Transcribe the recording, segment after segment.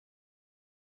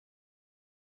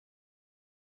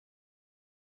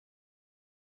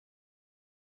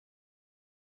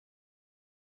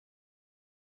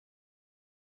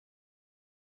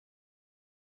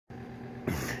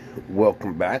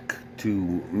Welcome back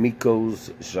to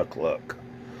meikos shuckaluck.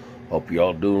 Hope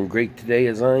y'all doing great today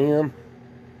as I am.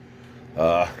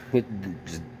 It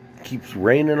just keeps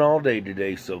raining all day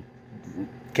today, so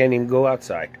can't even go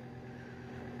outside.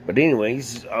 But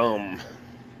anyways,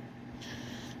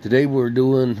 today we're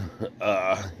doing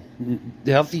the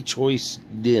healthy choice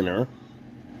dinner.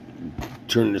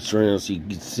 Turn this around so you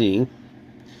can see.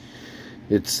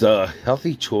 It's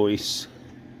healthy choice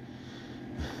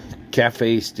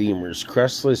cafe steamers,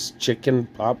 crustless chicken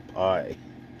pot pie,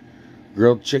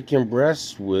 grilled chicken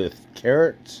breasts with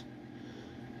carrots,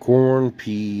 corn,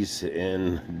 peas,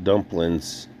 and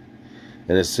dumplings,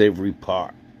 and a savory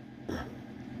pot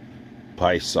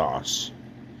pie sauce.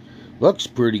 Looks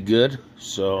pretty good,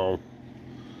 so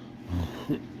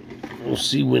we'll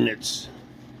see when it's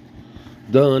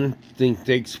done. I think it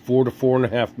takes 4 to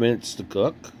 4.5 minutes to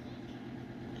cook.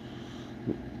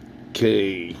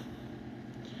 Okay.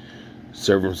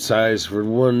 Serving size for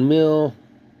 1 meal.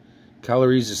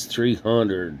 Calories is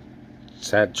 300.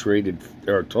 Saturated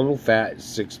or total fat is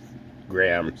 6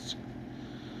 grams.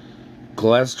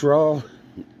 Cholesterol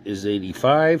is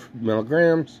 85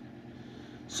 milligrams.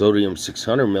 Sodium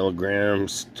 600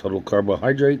 milligrams. Total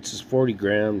carbohydrates is 40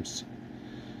 grams.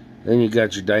 Then you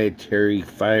got your dietary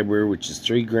fiber, which is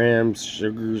 3 grams.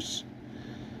 Sugars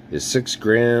is 6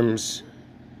 grams.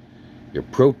 Your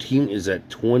protein is at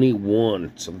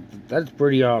 21, so that's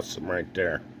pretty awesome right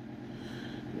there.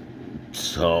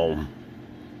 So,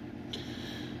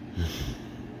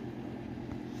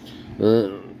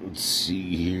 let's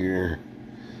see here.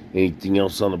 Anything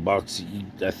else on the box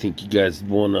that I think you guys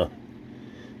want to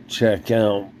check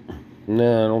out?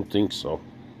 Nah, I don't think so.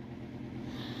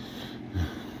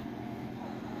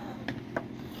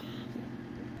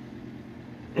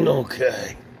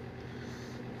 Okay.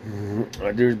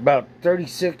 There's about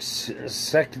 36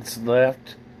 seconds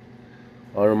left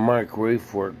on the microwave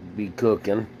for it to be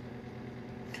cooking.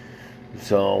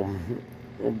 So,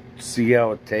 we'll see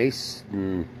how it tastes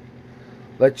and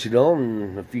let you know.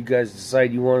 And if you guys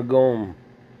decide you want to go and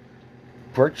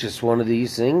purchase one of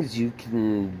these things, you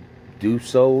can do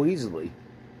so easily.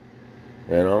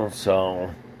 You know,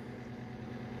 so,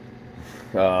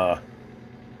 but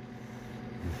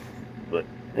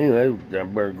anyway, I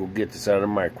better go get this out of the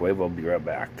microwave. I'll be right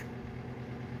back.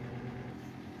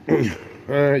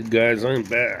 Alright guys, I'm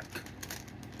back.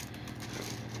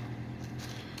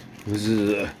 This is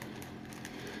a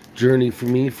journey for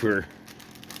me for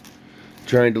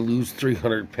trying to lose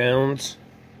 300 pounds.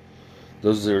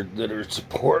 Those that are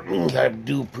supporting me, I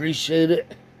do appreciate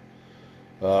it.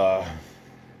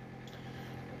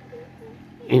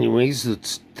 Anyways,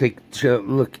 let's take a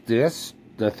look at this.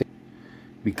 I think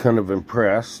be kind of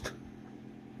impressed.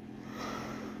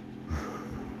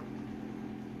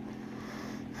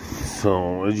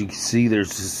 So as you can see, there's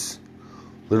this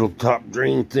little top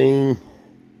drain thing.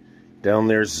 Down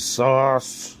there's the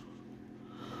sauce.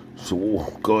 So we'll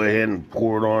go ahead and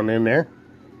pour it on in there.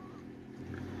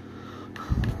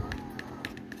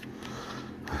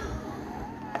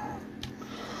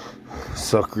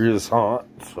 Sucker is hot,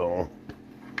 so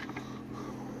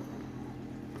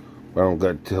I don't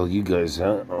got to tell you guys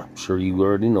that. I'm sure you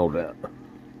already know that.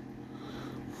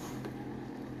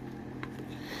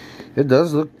 It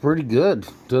does look pretty good.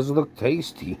 It does look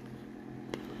tasty.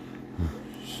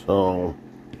 So,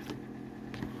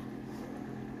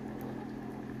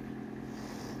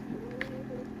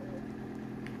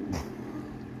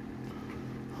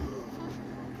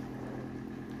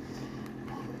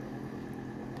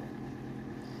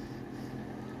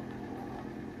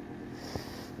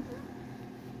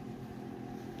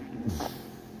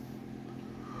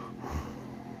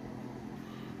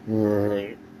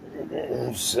 alright,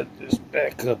 we'll set this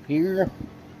back up here.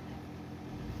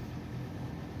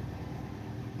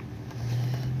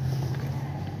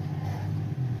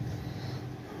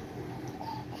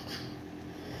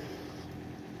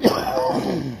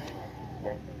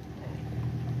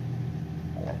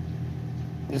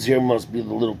 This here must be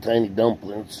the little tiny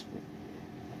dumplings.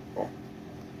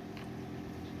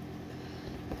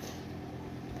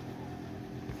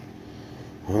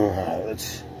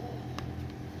 Alright,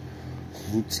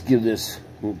 let's give this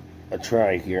a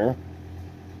try here.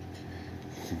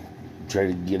 Try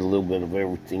to get a little bit of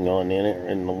everything on in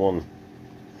it in the one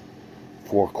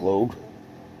fork load.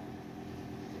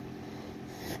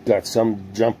 Got some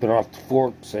jumping off the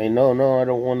fork saying, no, I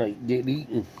don't want to get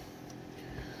eaten.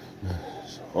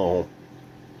 So,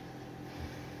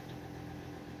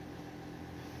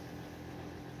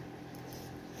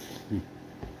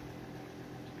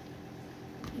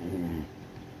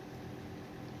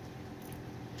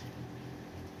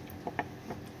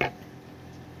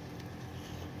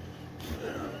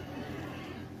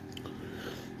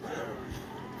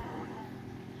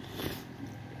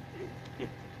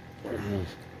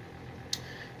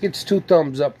 Gets 2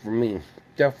 thumbs up for me.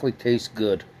 Definitely tastes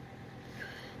good.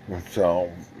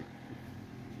 So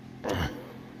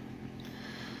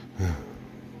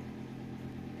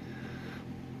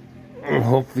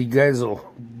hopefully you guys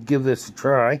will give this a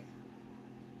try.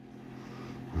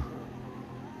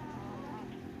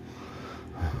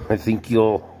 I think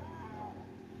you'll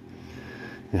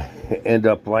end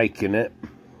up liking it.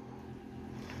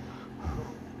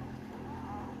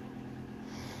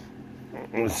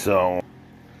 So,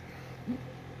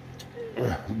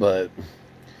 but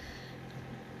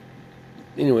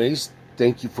anyways,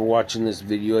 thank you for watching this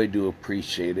video. I do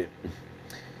appreciate it.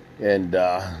 And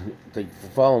thank you for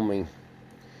following me.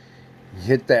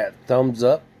 Hit that thumbs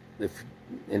up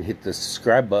and hit the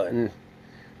subscribe button.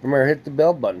 Remember, hit the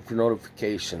bell button for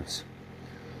notifications.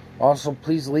 Also,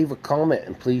 please leave a comment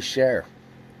and please share.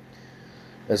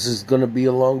 This is going to be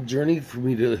a long journey for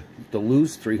me to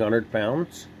lose 300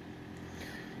 pounds.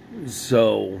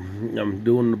 So, I'm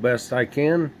doing the best I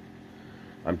can.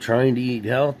 I'm trying to eat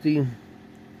healthy.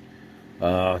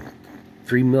 3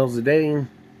 meals a day.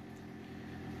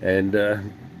 And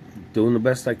doing the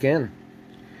best I can.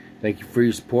 Thank you for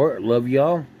your support. Love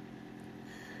y'all.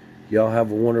 Y'all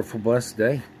have a wonderful, blessed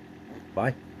day.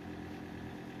 Bye.